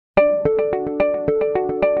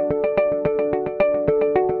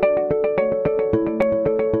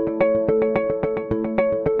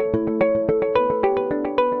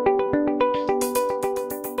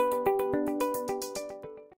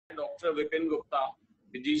Gupta,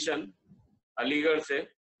 physician, Aligarh से।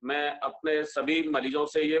 मैं अपने सभी मरीजों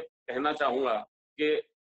से ये कहना चाहूँगा कि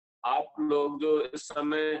आप लोग जो इस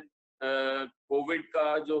समय कोविड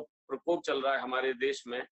का जो प्रकोप चल रहा है हमारे देश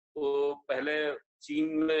में, तो पहले चीन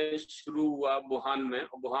में शुरू हुआ, वुहान में,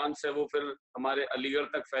 और वुहान से वो फिर हमारे अलीगढ़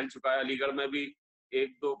तक फैल चुका है। अलीगढ़ में भी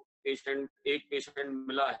एक पेशेंट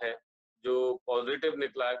मिला है जो पॉजिटिव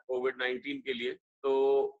निकला है कोविड-19 के लिए। तो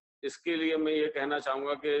इसके लिए मैं ये कहना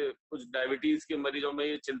चाहूँगा कि कुछ डायबिटीज़ के मरीजों में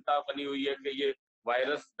ये चिंता बनी हुई है कि ये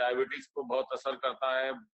वायरस डायबिटीज़ को बहुत असर करता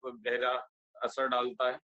है, गहरा असर डालता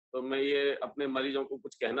है। तो मैं ये अपने मरीजों को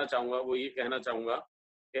कुछ कहना चाहूँगा, वो ये कहना चाहूँगा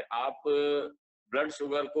कि आप ब्लड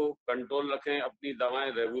शुगर को कंट्रोल रखें, अपनी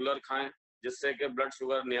दवाएँ रेगुलर खाएँ, जिससे कि ब्लड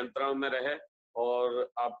शुगर नियंत्रण में रहे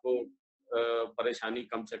और आपको परेशानी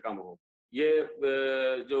कम से कम हो। ये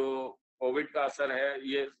जो कोविड का असर है,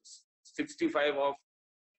 ये 65 ऑफ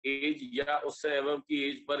एज या उससे अबव की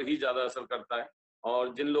एज पर ही ज़्यादा असर करता है।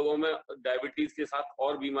 और जिन लोगों में डायबिटीज़ के साथ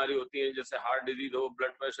और बीमारी होती है, जैसे हार्ट डिजीज़ हो,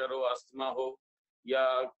 ब्लड प्रेशर हो, अस्थमा हो या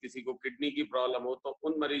किसी को किडनी की प्रॉब्लम हो, तो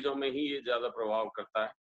उन मरीजों में ही ये ज़्यादा प्रभाव करता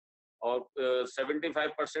है। और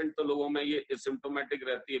 75% तो लोगों में ये एसिम्प्टोमेटिक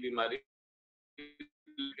रहती है बीमारी,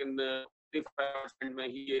 लेकिन 55% में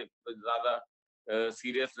ही ये ज़्यादा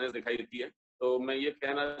सीरियसनेस दिखाई देती है। तो मैं ये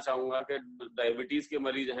कहना चाहूँगा कि डायबिटीज़ के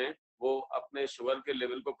मरीज हैं, वो अपने शुगर के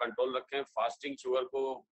लेवल को कंट्रोल रखें, फास्टिंग शुगर को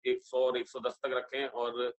 100 और 110 तक रखें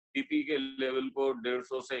और बीपी के लेवल को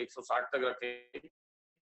 150 से 160 तक रखें।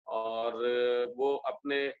 और वो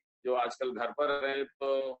अपने जो आजकल घर पर रह रहे हैं,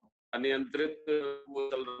 तो अनियंत्रित वो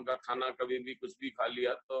चल रहा उनका खाना, कभी भी कुछ भी खा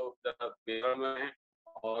लिया, तो ज़रा नियंत्रण में रहें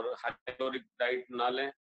और हाई कैलोरी डाइट ना लें,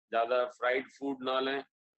 ज़्यादा फ्राइड फूड ना लें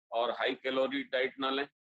और हाई कैलोरी डाइट ना लें।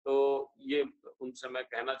 तो ये उनसे मैं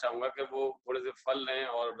कहना चाहूँगा कि वो थोड़े से फल लें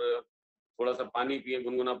और थोड़ा-सा पानी पिएँ,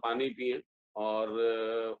 गुनगुना पानी पिएँ और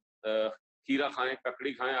खीरा खाएँ,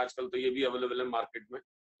 ककड़ी खाएँ, आजकल तो ये भी अवेलेबल है मार्केट में।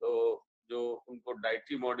 तो जो उनको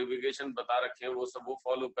डाइटरी मॉडिफिकेशन बता रखे हैं, वो सब वो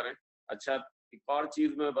फॉलो करें। अच्छा, एक और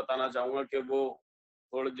चीज़ मैं बताना चाहूँगा कि वो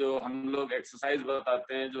थोड़े जो हम लोग एक्सरसाइज़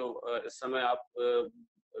बताते हैं, जो इस समय आप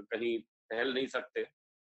कहीं टहल नहीं सकते,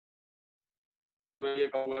 मैं ये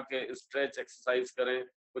कहूँगा कि स्ट्रेच एक्सरसाइज़ करें,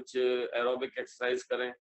 कुछ एरोबिक एक्सरसाइज़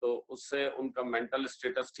करें, तो उससे उनका मेंटल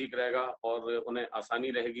स्टेटस ठीक रहेगा और उन्हें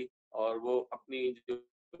आसानी रहेगी और वो अपनी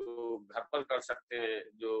जो घर पर कर सकते हैं,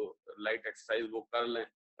 जो लाइट एक्सरसाइज़ वो कर लें।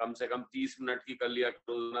 कम से कम 30 मिनट की कर लिया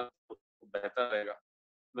रोज़ाना, तो बेहतर रहेगा।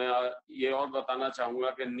 मैं ये और बताना चाहूँगा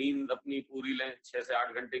कि नींद अपनी पूरी लें, 6 से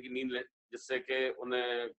 8 घंटे की नींद लें, जिससे कि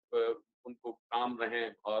उनको काम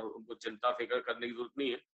रहें और उनको चिंता-फ़िक्र करने की ज़रूरत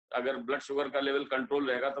नहीं है। अगर ब्लड शुगर का लेवल कंट्रोल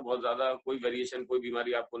रहेगा, तो बहुत ज़्यादा कोई वेरिएशन, कोई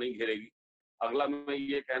बीमारी आपको नहीं घेरेगी। अगला मैं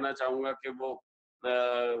ये कहना चाहूँगा कि वो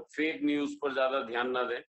फेक न्यूज़ पर ज़्यादा ध्यान ना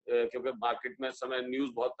दें, क्योंकि मार्केट में इस समय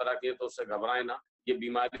न्यूज़ बहुत तरह की है, तो उससे घबराएँ ना। ये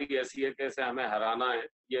बीमारी ऐसी है कि इसे हमें हराना है।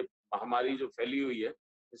 ये महामारी जो फैली हुई है,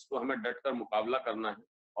 इसको हमें डट कर मुकाबला करना है।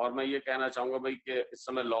 और मैं ये कहना चाहूँगा भाई कि इस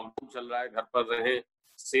समय लॉकडाउन चल रहा है, घर पर रहें,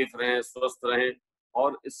 सेफ रहें, स्वस्थ रहें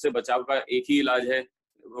और इससे बचाव का एक ही इलाज है,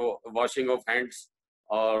 वो वॉशिंग ऑफ हैंड्स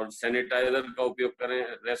और सैनिटाइज़र का उपयोग करें,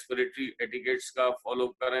 रेस्पिरेटरी एटिकेट्स का फ़ॉलो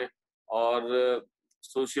करें और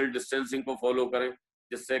सोशल डिस्टेंसिंग को फ़ॉलो करें,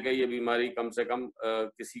 जिससे कि ये बीमारी कम से कम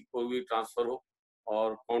किसी को भी ट्रांसफ़र हो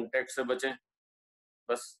और कॉन्टैक्ट से बचें।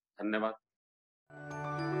 बस, धन्यवाद।